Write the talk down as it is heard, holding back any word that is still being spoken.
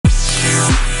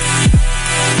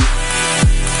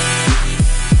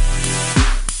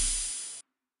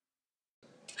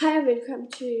og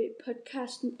velkommen til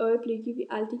podcasten Øjeblikke vi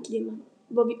aldrig glemmer,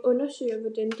 hvor vi undersøger,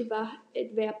 hvordan det var at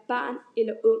være barn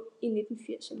eller ung i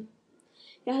 1980'erne.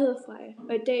 Jeg hedder Freja,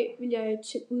 og i dag vil jeg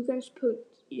tage udgangspunkt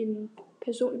i en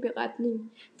personlig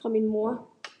beretning fra min mor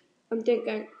om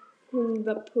dengang hun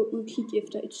var på udkig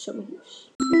efter et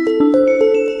sommerhus.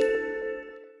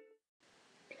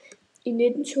 I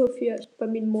 1982 var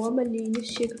min mor Marlene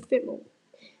cirka 5 år.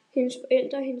 Hendes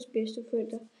forældre og hendes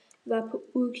bedsteforældre var på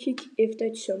udkig efter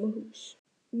et sommerhus.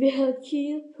 Vi havde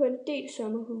kigget på en del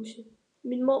sommerhuse.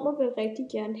 Min mormor ville rigtig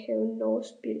gerne have en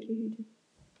norsk bjælkehytte.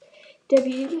 Da vi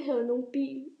ikke havde nogen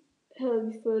bil, havde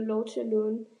vi fået lov til at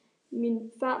låne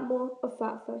min farmor og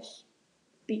farfars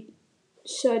bil,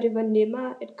 så det var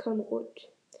nemmere at komme rundt.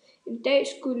 En dag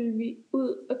skulle vi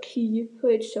ud og kigge på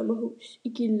et sommerhus i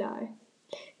Gilleleje.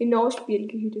 En norsk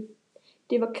bjælkehytte.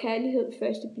 Det var kærlighed ved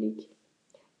første blik,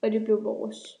 og det blev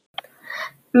vores.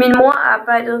 Min mor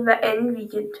arbejdede hver anden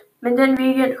weekend, men den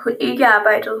weekend hun ikke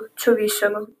arbejdede, tog vi i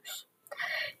sommerhus.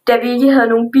 Da vi ikke havde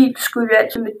nogen bil, skulle vi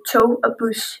altid med tog og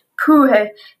bus. Puha,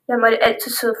 jeg måtte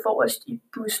altid sidde forrest i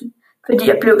bussen, fordi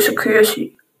jeg blev så køresyg.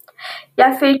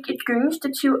 Jeg fik et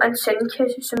gyngestativ og en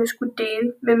sandkasse, som jeg skulle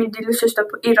dele med min lille søster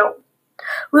på 1 år.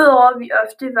 Udover at vi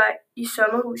ofte var i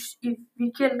sommerhus i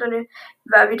weekenderne,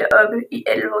 var vi deroppe i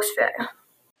alle vores ferier.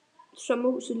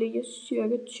 Sommerhuset ligger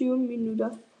cirka 20 minutter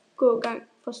gågang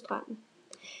fra stranden.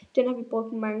 Den har vi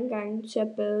brugt mange gange til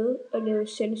at bade og lave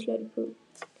sandslotte på.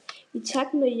 I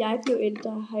takt med at jeg blev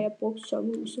ældre, har jeg brugt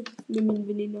sommerhuset med mine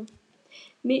veninder.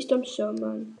 Mest om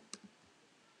sommeren.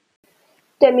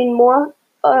 Da min mor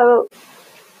og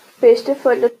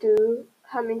bedsteforældre døde,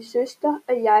 har min søster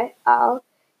og jeg ejet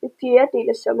en fjerdedel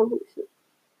af sommerhuset.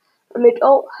 Om et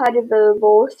år har det været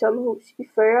vores sommerhus i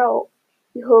 40 år.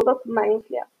 Vi håber på mange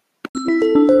flere.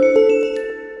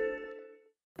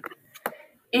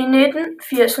 I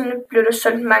 1980'erne blev der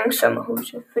solgt mange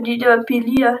sommerhuse, fordi det var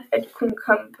billigere at kunne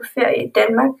komme på ferie i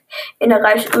Danmark, end at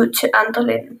rejse ud til andre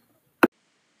lande.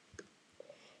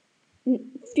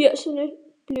 80'erne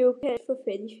blev kaldt for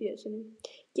fattig 80'erne.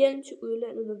 Gælden til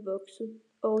udlandet var vokset,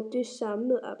 og det samme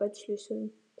med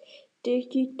arbejdsløsheden. Det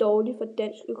gik dårligt for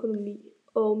dansk økonomi,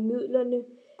 og midlerne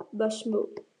var små.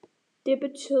 Det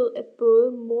betød, at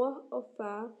både mor og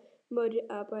far måtte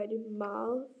arbejde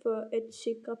meget for at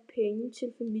sikre penge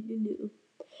til familielivet.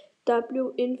 Der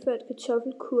blev indført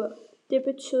kartoffelkur. Det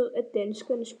betød, at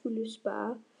danskerne skulle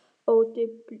spare, og det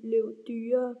blev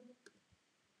dyrere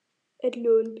at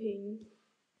låne penge.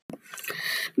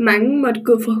 Mange måtte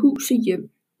gå fra hus og hjem.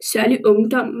 Særligt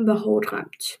ungdommen var hårdt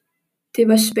ramt. Det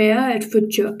var sværere at få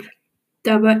job.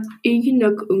 Der var ikke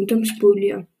nok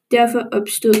ungdomsboliger. Derfor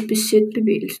opstod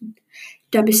besætbevægelsen,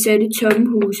 der besatte tomme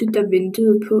huse, der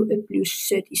ventede på at blive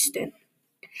sat i stand.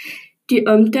 De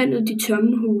omdannede de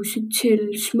tomme huse til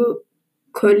små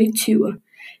kollektiver.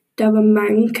 Der var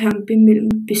mange kampe mellem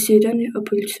besætterne og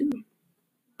politiet.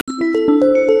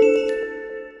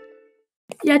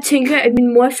 Jeg tænker, at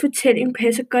min mors fortælling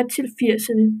passer godt til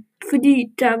 80'erne,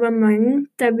 fordi der var mange,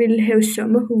 der ville have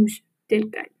sommerhus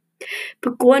dengang. På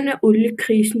grund af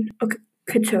oliekrisen og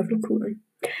kartoffelkuren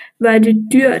var det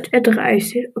dyrt at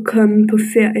rejse og komme på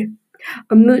ferie,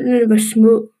 og midlerne var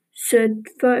små, så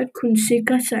for at kunne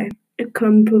sikre sig at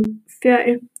komme på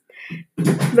ferie,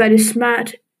 var det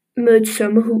smart med et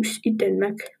sommerhus i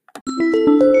Danmark.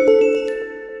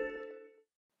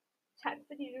 Tak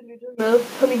fordi du lyttede med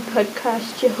på min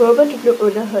podcast. Jeg håber, du blev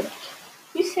underholdt.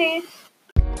 Vi ses!